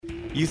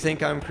You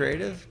think I'm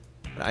creative?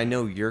 I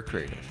know you're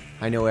creative.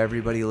 I know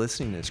everybody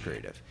listening is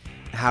creative.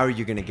 How are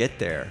you going to get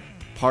there?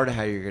 Part of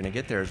how you're going to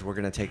get there is we're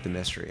going to take the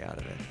mystery out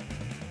of it.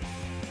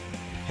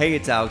 Hey,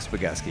 it's Alex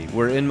Bogusky.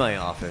 We're in my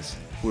office.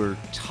 We're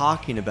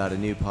talking about a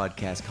new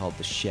podcast called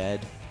The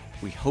Shed.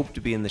 We hope to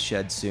be in the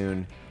shed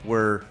soon.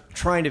 We're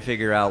trying to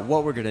figure out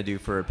what we're going to do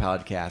for a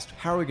podcast.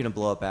 How are we going to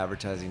blow up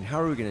advertising? How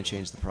are we going to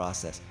change the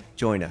process?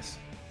 Join us.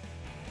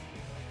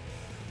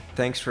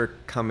 Thanks for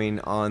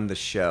coming on the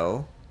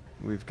show.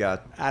 We've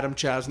got Adam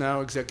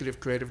Chasnow, Executive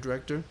Creative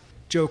Director.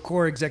 Joe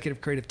Corr,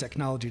 Executive Creative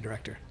Technology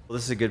Director. Well,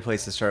 this is a good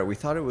place to start. We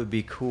thought it would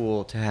be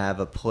cool to have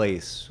a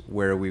place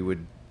where we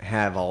would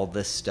have all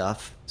this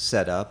stuff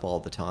set up all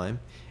the time,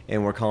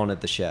 and we're calling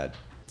it The Shed.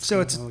 So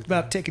it's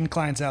about taking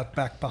clients out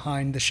back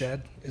behind the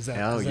shed? Is that?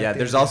 Oh, is that yeah,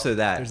 there's also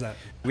that. There's that.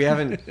 We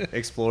haven't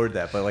explored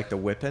that, but like the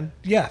whipping?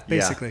 Yeah,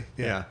 basically.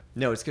 Yeah.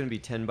 No, it's going to be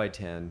 10 by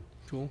 10.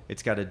 Cool.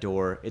 It's got a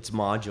door. It's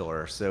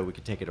modular, so we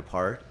can take it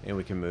apart and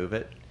we can move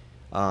it.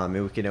 And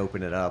we can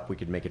open it up. We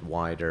can make it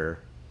wider.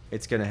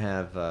 It's going to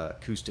have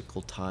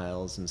acoustical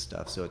tiles and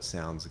stuff, so it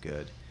sounds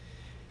good.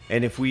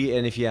 And if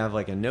you have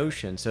like a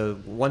Notion, so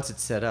once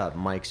it's set up,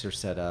 mics are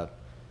set up,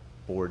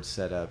 boards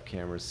set up,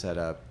 cameras set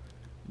up,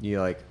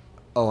 you're like,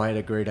 oh, I had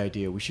a great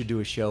idea. We should do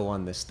a show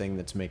on this thing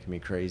that's making me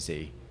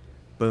crazy.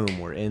 Boom,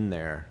 we're in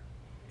there,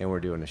 and we're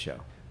doing a show.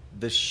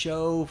 The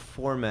show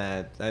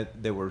format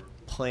that we're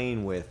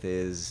playing with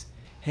is,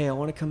 hey, I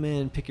want to come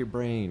in, pick your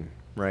brain,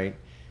 right?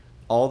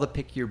 All the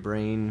pick your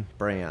brain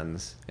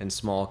brands and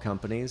small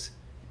companies,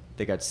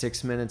 they got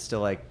 6 minutes to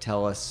like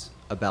tell us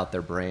about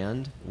their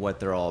brand, what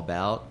they're all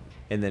about.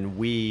 And then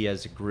we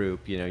as a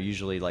group,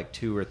 usually like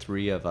 2 or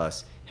 3 of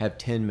us have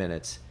 10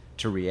 minutes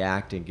to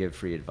react and give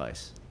free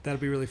advice. That'd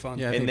be really fun.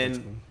 Yeah, and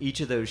then each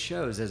of those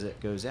shows, as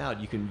it goes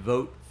out, you can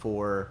vote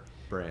for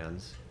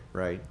brands,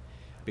 right?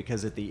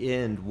 Because at the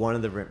end, one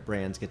of the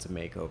brands gets a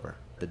makeover.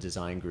 The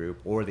design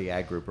group or the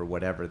ad group or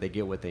whatever, they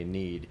get what they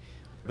need.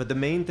 But the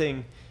main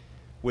thing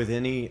with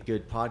any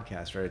good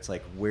podcast, right, it's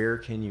like, where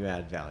can you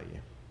add value?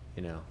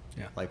 Yeah.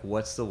 Like,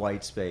 what's the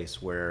white space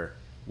where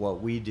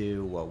what we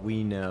do, what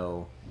we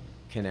know,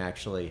 can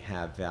actually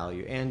have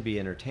value and be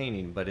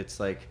entertaining? But it's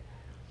like,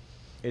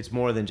 it's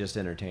more than just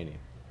entertaining.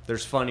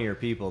 There's funnier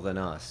people than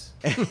us.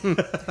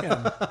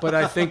 Yeah. But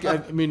I think,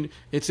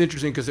 it's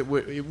interesting because it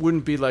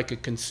wouldn't be like a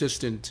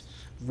consistent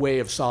way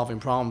of solving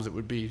problems. It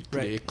would be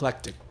pretty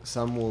eclectic.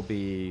 Some will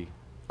be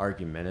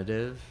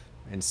argumentative,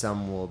 and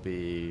some will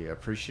be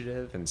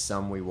appreciative, and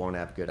some we won't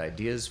have good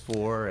ideas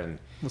for. And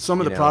some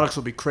of the products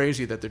will be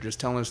crazy that they're just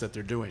telling us that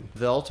they're doing.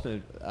 The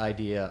ultimate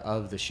idea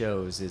of the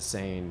shows is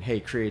saying, hey,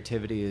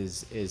 creativity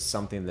is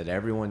something that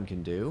everyone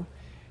can do.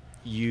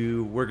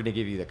 We're going to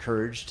give you the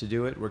courage to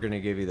do it. We're going to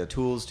give you the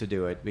tools to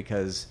do it,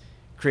 because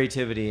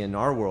creativity in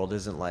our world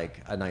isn't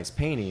like a nice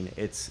painting.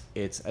 It's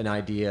an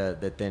idea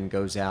that then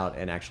goes out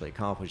and actually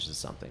accomplishes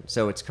something.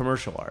 So it's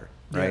commercial art,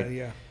 right?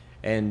 Yeah.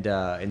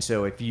 And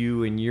so if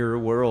you in your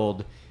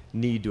world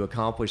need to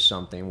accomplish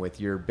something with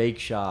your bake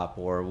shop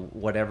or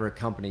whatever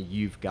company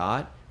you've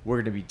got, we're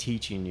going to be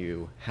teaching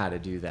you how to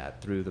do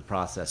that through the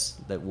process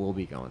that we'll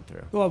be going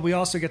through. Well, we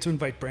also get to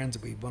invite brands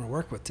that we want to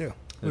work with too.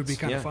 It would be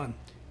kind of fun.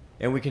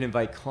 And we can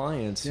invite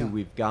clients who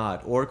we've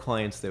got or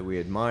clients that we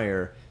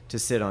admire to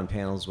sit on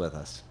panels with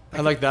us.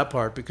 I like that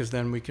part, because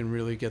then we can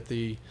really get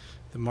the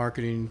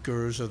marketing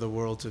gurus of the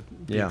world to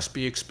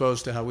be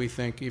exposed to how we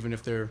think, even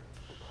if they're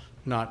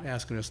not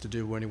asking us to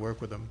do any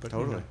work with them. But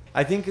totally.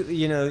 I think,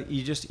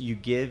 you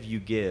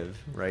give,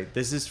 right?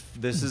 This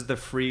is the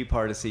free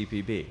part of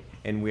CPB.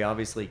 And we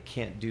obviously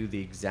can't do the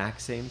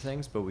exact same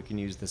things, but we can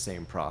use the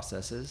same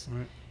processes.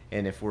 Right.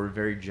 And if we're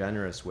very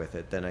generous with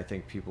it, then I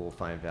think people will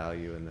find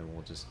value, and then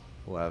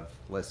we'll have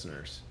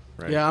listeners.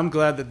 Right. Yeah, I'm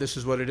glad that this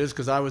is what it is,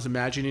 because I was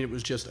imagining it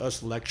was just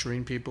us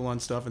lecturing people on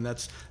stuff, and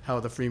that's how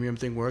the freemium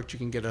thing worked. You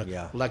can get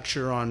a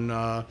lecture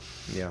on,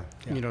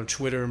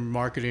 Twitter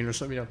marketing or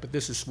something. But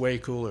this is way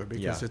cooler,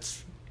 because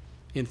it's,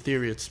 in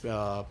theory, it's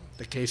the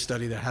case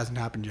study that hasn't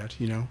happened yet.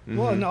 Mm-hmm.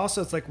 Well, and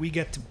also it's like we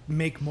get to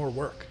make more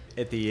work.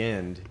 At the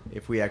end,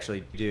 if we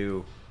actually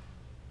do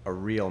a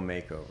real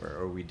makeover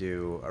or we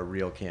do a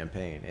real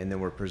campaign, and then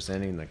we're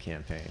presenting the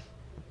campaign,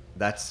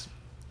 that's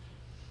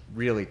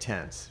really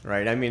tense,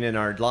 right? I mean, in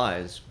our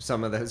lives,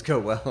 some of those go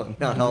well and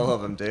not all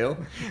of them do.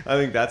 I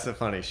think that's a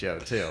funny show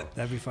too.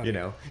 That'd be funny.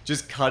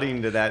 Just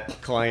cutting to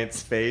that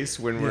client's face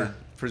when we're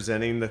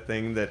presenting the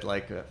thing that,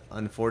 like,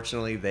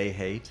 unfortunately they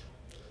hate.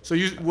 So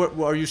what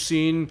are you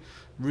seeing?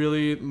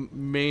 Really,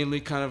 mainly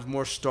kind of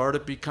more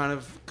startup-y kind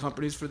of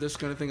companies for this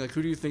kind of thing? Like,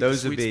 who do you think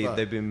those the would sweet be? spot?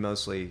 They'd be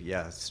mostly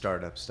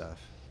startup stuff.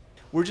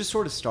 We're just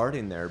sort of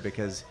starting there,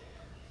 because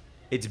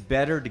it's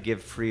better to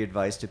give free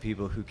advice to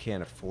people who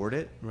can't afford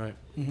it, right?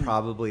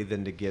 Probably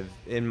than to give,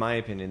 in my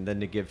opinion,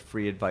 than to give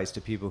free advice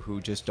to people who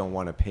just don't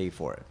want to pay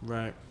for it.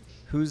 Right.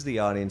 Who's the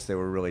audience that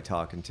we're really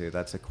talking to?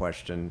 That's a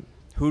question.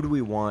 Who do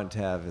we want to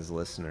have as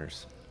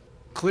listeners?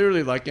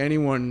 Clearly, like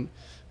anyone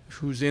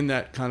who's in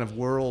that kind of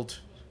world,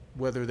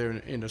 whether they're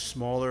in a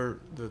smaller,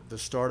 the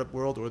startup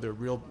world, or they're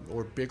real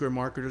or bigger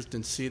marketers,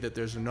 then see that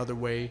there's another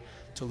way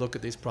to look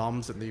at these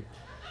problems than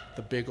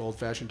the big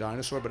old-fashioned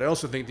dinosaur. But I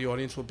also think the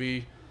audience will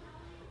be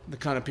the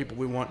kind of people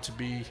we want to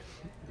be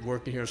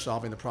working here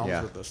solving the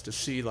problems with us, to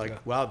see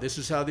wow, this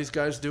is how these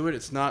guys do it.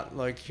 It's not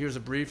like here's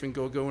a brief and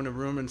go in a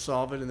room and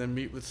solve it and then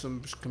meet with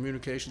some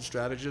communication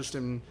strategist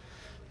and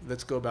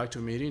let's go back to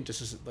a meeting.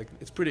 Just as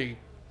it's pretty,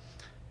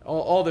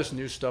 all this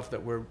new stuff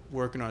that we're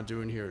working on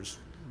doing here is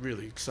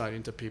really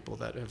exciting to people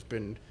that have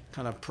been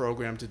kind of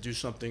programmed to do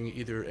something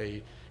either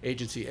a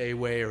agency A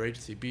way or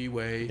agency B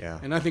way.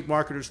 And I think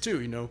marketers too,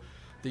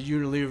 the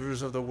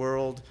Unilevers of the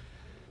world,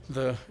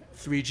 the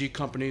 3G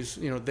companies,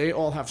 they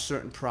all have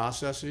certain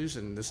processes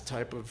and this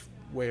type of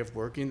way of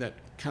working that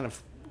kind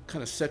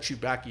of sets you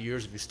back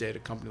years if you stay at a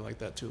company like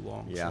that too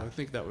long. So I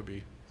think that would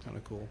be kind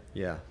of cool.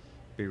 Yeah,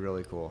 be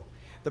really cool.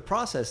 The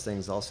process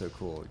thing's also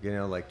cool,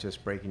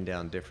 just breaking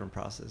down different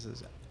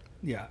processes.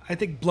 Yeah, I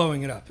think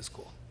blowing it up is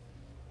cool.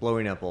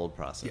 Blowing up old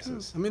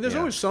processes. I mean, there's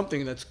always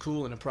something that's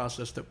cool in a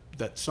process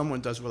that someone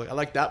does really. I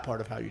like that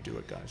part of how you do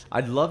it, guys.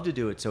 I'd love to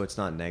do it so it's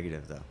not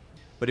negative, though.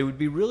 But it would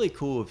be really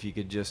cool if you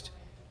could just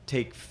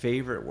take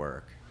favorite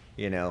work,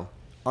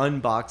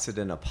 unbox it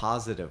in a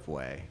positive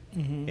way,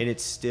 and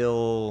it's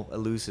still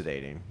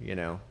elucidating,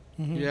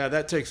 Yeah,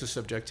 that takes the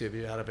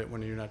subjectivity out of it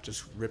when you're not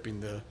just ripping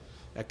the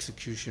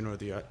execution or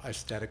the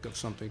aesthetic of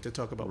something, to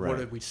talk about what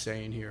are we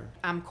saying here.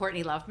 I'm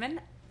Courtney Loveman,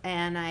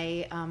 and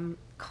I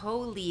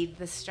co-lead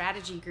the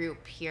strategy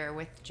group here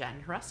with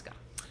Jen Hruska.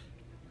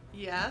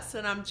 Yes,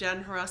 and I'm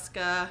Jen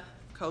Hruska,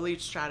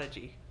 co-lead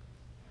strategy.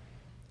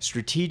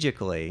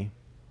 Strategically,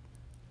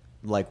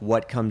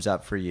 what comes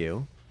up for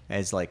you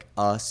as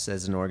us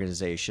as an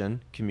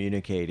organization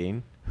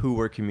communicating, who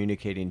we're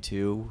communicating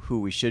to, who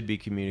we should be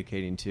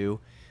communicating to,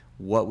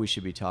 what we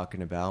should be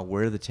talking about,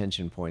 where the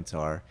tension points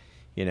are.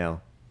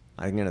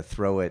 I'm going to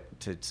throw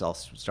it I'll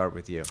start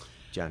with you,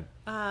 Jen.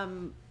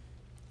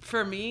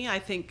 For me, I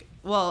think,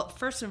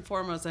 first and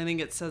foremost, I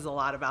think it says a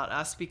lot about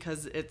us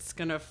because it's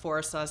going to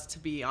force us to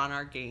be on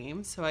our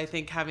game. So I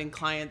think having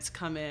clients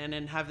come in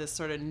and have this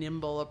sort of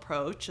nimble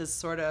approach is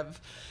sort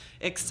of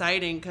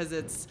exciting because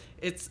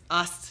it's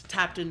us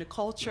tapped into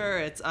culture.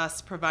 It's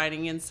us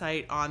providing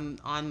insight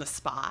on the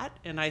spot.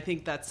 And I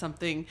think that's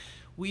something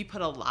we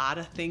put a lot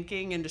of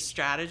thinking into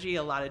strategy,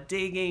 a lot of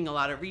digging, a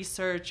lot of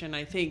research. And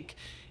I think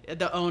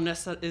the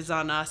onus is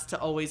on us to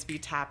always be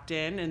tapped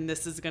in, and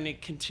this is going to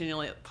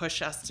continually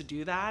push us to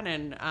do that.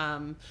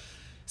 And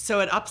so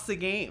it ups the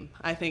game.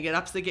 I think it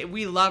ups the game.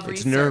 We love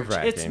research.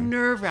 It's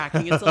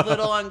nerve-wracking. It's a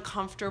little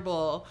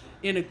uncomfortable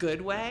in a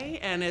good way,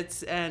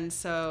 and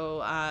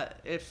so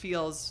it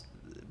feels.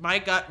 My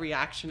gut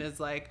reaction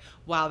is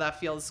wow, that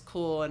feels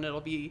cool, and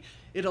it'll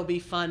be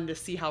fun to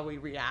see how we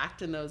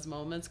react in those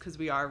moments because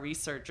we are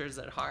researchers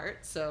at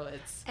heart. So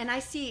it's. And I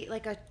see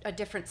a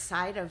different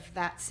side of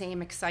that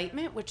same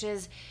excitement, which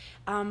is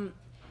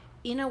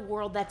in a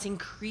world that's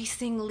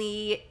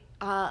increasingly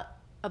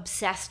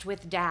obsessed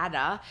with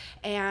data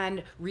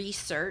and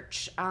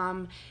research,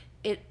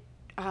 it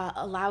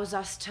allows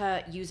us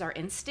to use our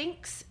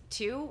instincts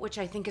too, which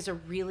I think is a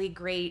really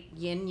great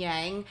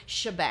yin-yang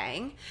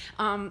shebang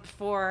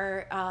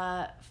for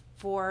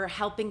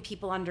helping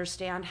people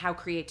understand how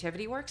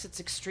creativity works.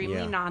 It's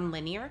extremely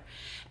nonlinear.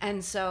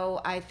 And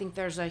so I think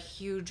there's a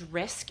huge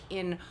risk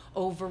in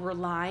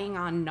over-relying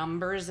on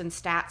numbers and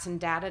stats and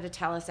data to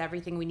tell us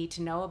everything we need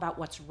to know about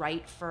what's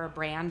right for a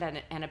brand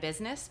and a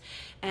business.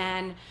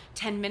 And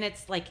 10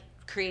 minutes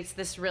creates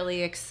this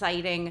really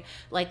exciting,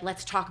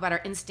 let's talk about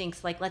our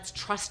instincts, let's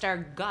trust our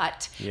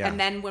gut. And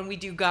then when we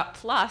do gut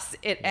plus,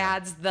 it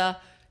adds the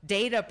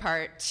data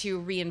part to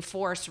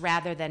reinforce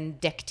rather than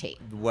dictate.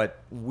 What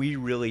we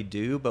really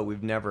do, but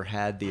we've never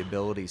had the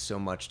ability so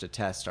much to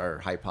test our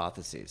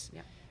hypotheses.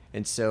 Yeah.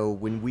 And so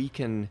when we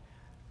can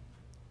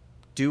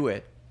do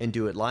it and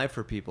do it live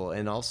for people,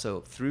 and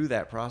also through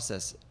that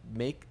process,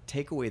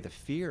 take away the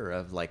fear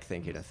of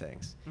thinking of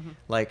things.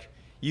 Mm-hmm.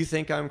 You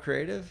think I'm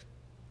creative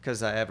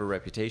because I have a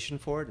reputation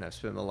for it and I've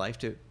spent my life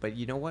to it, but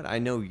you know what? I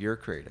know you're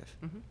creative.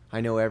 Mm-hmm.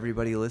 I know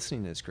everybody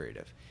listening is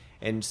creative.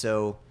 And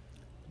so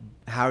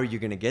how are you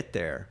going to get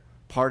there?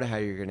 Part of how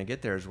you're going to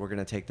get there is we're going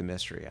to take the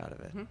mystery out of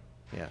it.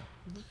 Mm-hmm. Yeah.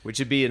 Mm-hmm. Which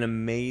would be an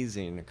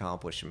amazing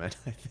accomplishment,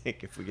 I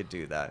think, if we could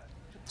do that.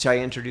 Shall I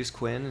introduce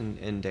Quinn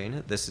and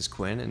Dana? This is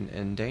Quinn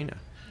and Dana.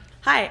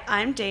 Hi,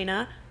 I'm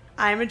Dana.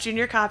 I'm a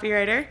junior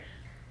copywriter.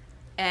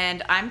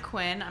 And I'm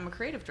Quinn. I'm a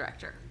creative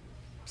director.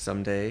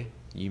 Someday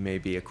you may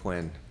be a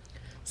Quinn.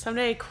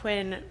 Someday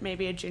Quinn may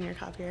be a junior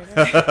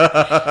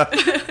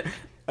copywriter.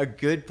 A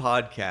good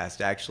podcast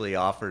actually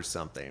offers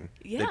something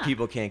that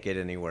people can't get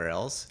anywhere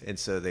else. And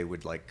so they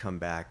would come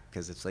back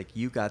because it's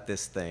you got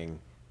this thing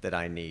that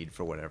I need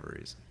for whatever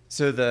reason.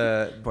 So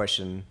the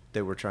question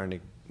that we're trying to,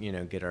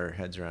 get our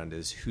heads around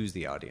is who's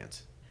the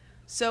audience?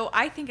 So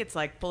I think it's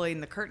pulling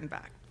the curtain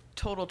back,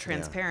 total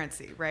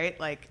transparency, right?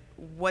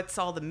 What's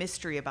all the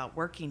mystery about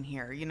working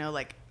here?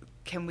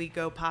 can we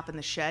go pop in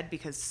the shed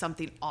because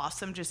something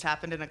awesome just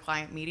happened in a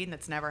client meeting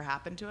that's never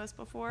happened to us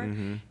before,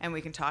 and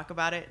we can talk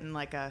about it in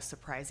like a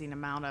surprising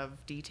amount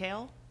of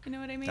detail. You know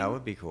what I mean? That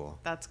would be cool.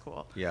 That's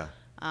cool. Yeah.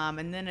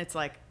 And then it's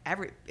like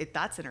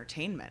that's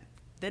entertainment.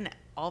 Then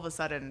all of a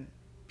sudden,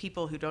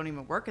 people who don't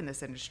even work in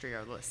this industry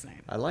are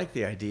listening. I like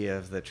the idea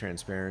of the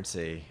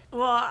transparency.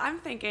 Well, I'm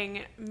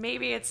thinking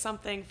maybe it's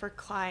something for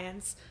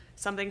clients,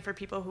 something for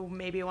people who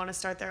maybe want to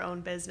start their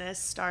own business,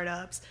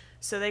 startups,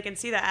 so they can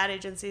see that ad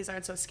agencies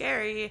aren't so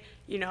scary.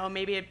 You know,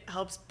 maybe it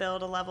helps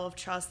build a level of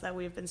trust that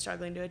we've been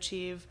struggling to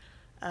achieve.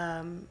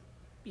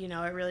 You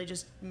know, it really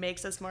just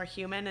makes us more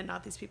human and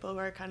not these people who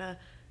are kind of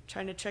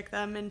trying to trick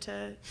them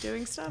into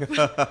doing stuff.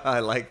 I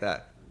like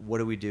that. What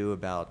do we do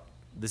about,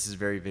 this is a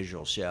very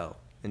visual show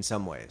in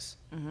some ways,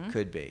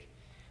 could be.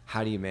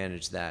 How do you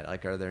manage that?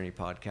 Like, are there any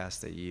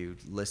podcasts that you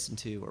listen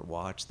to or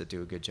watch that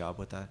do a good job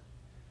with that?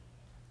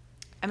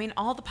 I mean,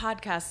 all the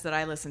podcasts that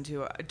I listen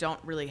to don't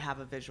really have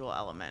a visual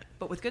element.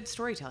 But with good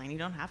storytelling, you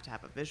don't have to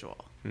have a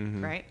visual,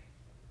 right?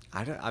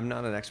 I'm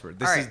not an expert.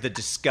 This is the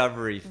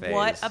discovery phase.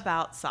 What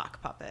about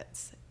sock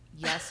puppets?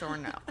 Yes or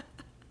no?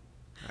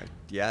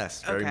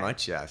 Yes, very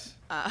much yes.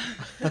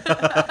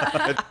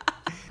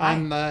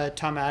 I'm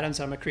Tom Adams.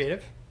 I'm a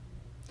creative.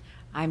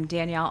 I'm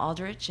Danielle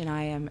Aldrich, and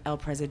I am El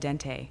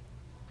Presidente.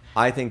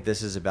 I think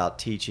this is about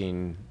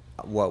teaching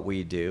what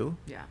we do,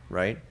 Yeah.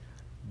 right?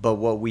 But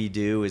what we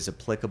do is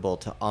applicable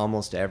to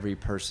almost every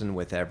person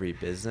with every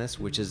business,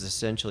 which is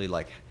essentially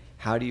like,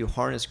 how do you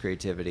harness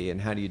creativity,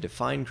 and how do you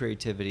define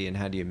creativity, and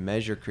how do you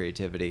measure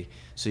creativity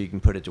so you can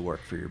put it to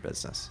work for your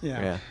business?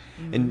 Yeah.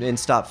 And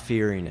stop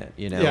fearing it,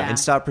 you know, Yeah. and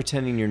stop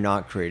pretending you're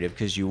not creative,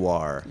 because you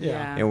are.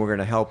 Yeah. And we're going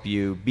to help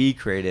you be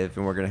creative,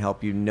 and we're going to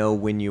help you know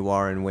when you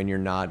are and when you're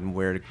not, and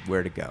where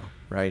to go,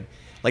 right?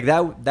 Like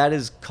that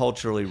is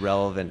culturally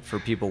relevant for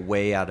people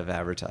way out of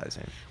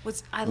advertising.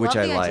 I love the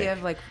idea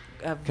of like.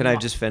 Can I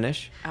just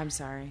finish? I'm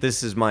sorry.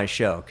 This is my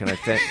show. Can I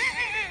finish?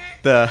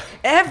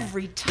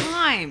 Every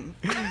time.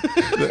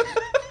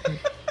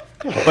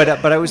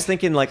 But I was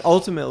thinking, like,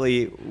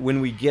 ultimately, when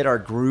we get our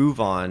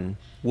groove on,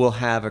 we'll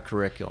have a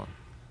curriculum,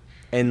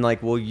 and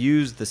like we'll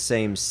use the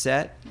same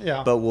set,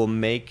 but we'll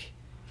make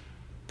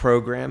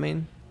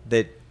programming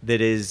that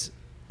is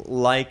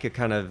like a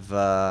kind of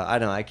I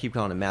don't know. I keep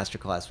calling it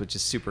masterclass, which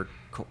is super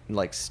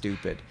like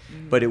stupid,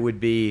 but it would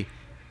be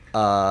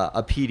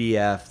a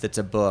PDF that's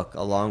a book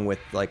along with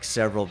like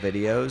several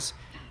videos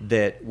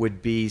that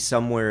would be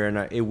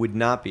somewhere it would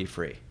not be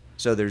free.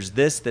 So there's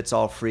this that's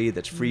all free,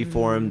 that's free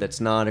form, that's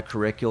not a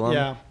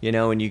curriculum, you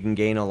know, and you can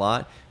gain a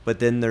lot. But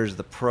then there's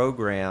the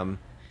program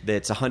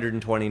that's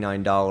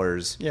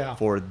 $129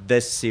 for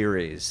this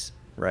series,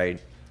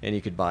 right? And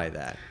you could buy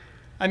that.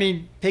 I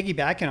mean,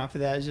 piggybacking off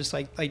of that is just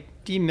like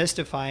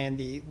demystifying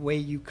the way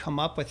you come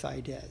up with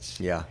ideas.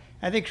 Yeah.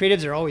 I think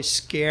creatives are always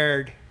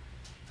scared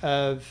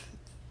of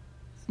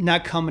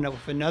not coming up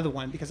with another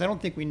one because I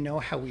don't think we know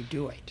how we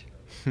do it.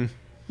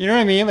 You know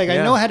what I mean? Like, I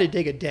know how to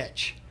dig a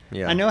ditch.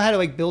 Yeah. I know how to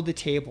like build a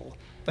table.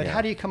 But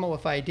how do you come up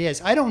with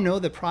ideas? I don't know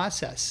the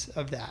process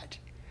of that.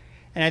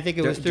 And I think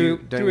it was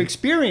through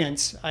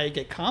experience I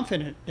get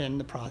confident in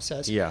the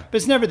process. Yeah. But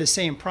it's never the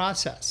same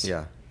process.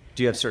 Yeah.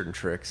 Do you have certain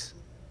tricks?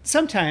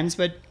 Sometimes,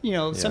 but you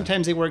know,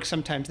 sometimes they work,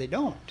 sometimes they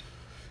don't.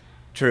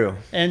 True.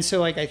 And so,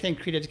 like, I think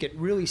creatives get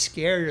really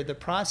scared of the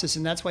process,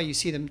 and that's why you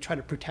see them try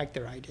to protect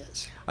their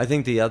ideas. I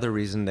think the other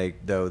reason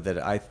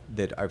that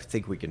I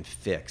think we can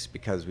fix,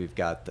 because we've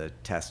got the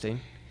testing,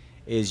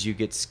 is you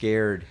get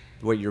scared.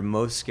 What you're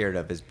most scared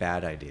of is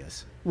bad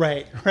ideas.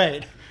 Right.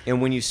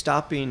 And when you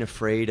stop being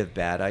afraid of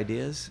bad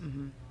ideas,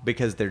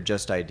 because they're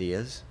just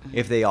ideas,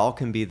 if they all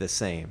can be the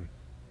same,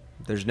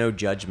 there's no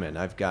judgment.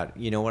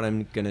 You know what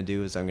I'm going to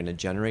do is I'm going to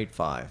generate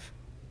 5.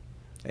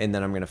 And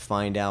then I'm going to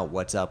find out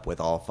what's up with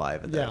all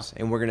 5 of those.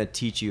 And we're going to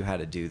teach you how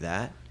to do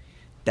that.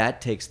 That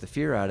takes the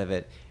fear out of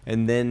it.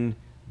 And then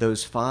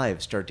those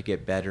 5 start to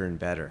get better and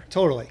better.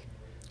 Totally.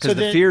 Because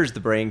the fear is the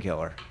brain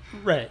killer.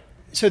 Right.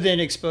 So then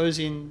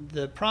exposing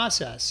the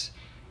process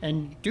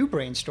and do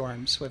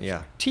brainstorms with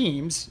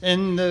teams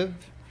in the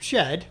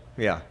shed.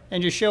 Yeah.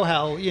 And just show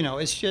how, you know,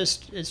 it's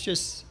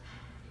just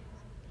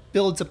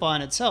builds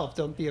upon itself.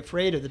 Don't be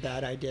afraid of the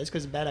bad ideas,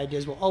 because the bad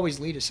ideas will always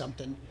lead to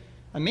something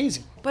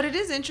amazing. But it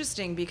is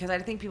interesting because I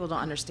think people don't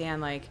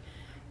understand, like,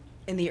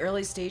 in the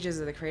early stages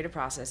of the creative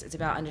process, it's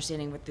about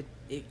understanding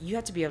you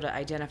have to be able to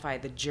identify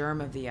the germ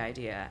of the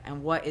idea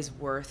and what is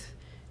worth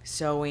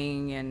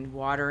sowing and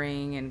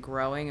watering and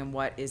growing and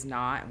what is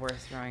not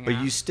worth throwing out.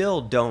 But you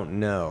still don't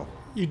know.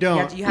 You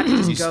don't. You have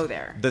to just go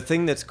there. The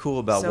thing that's cool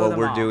about what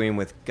we're doing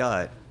with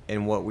Gut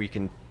and what we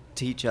can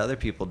teach other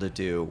people to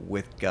do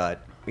with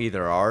Gut,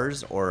 either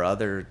ours or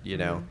other, you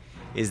know,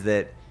 is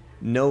that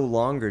no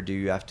longer do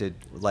you have to,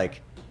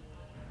 like,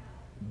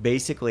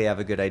 basically have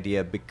a good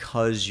idea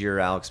because you're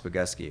Alex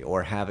Bogusky,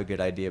 or have a good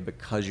idea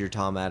because you're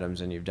Tom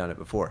Adams and you've done it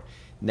before.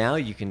 Now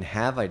you can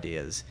have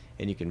ideas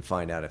and you can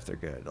find out if they're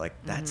good. Like,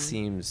 that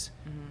seems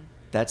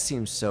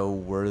so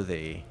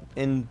worthy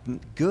and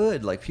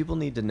good. Like, people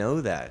need to know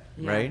that,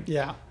 right?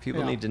 Yeah.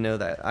 People need to know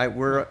that.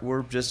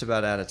 We're just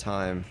about out of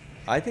time.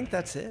 I think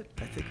that's it.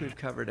 I think we've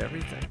covered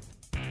everything.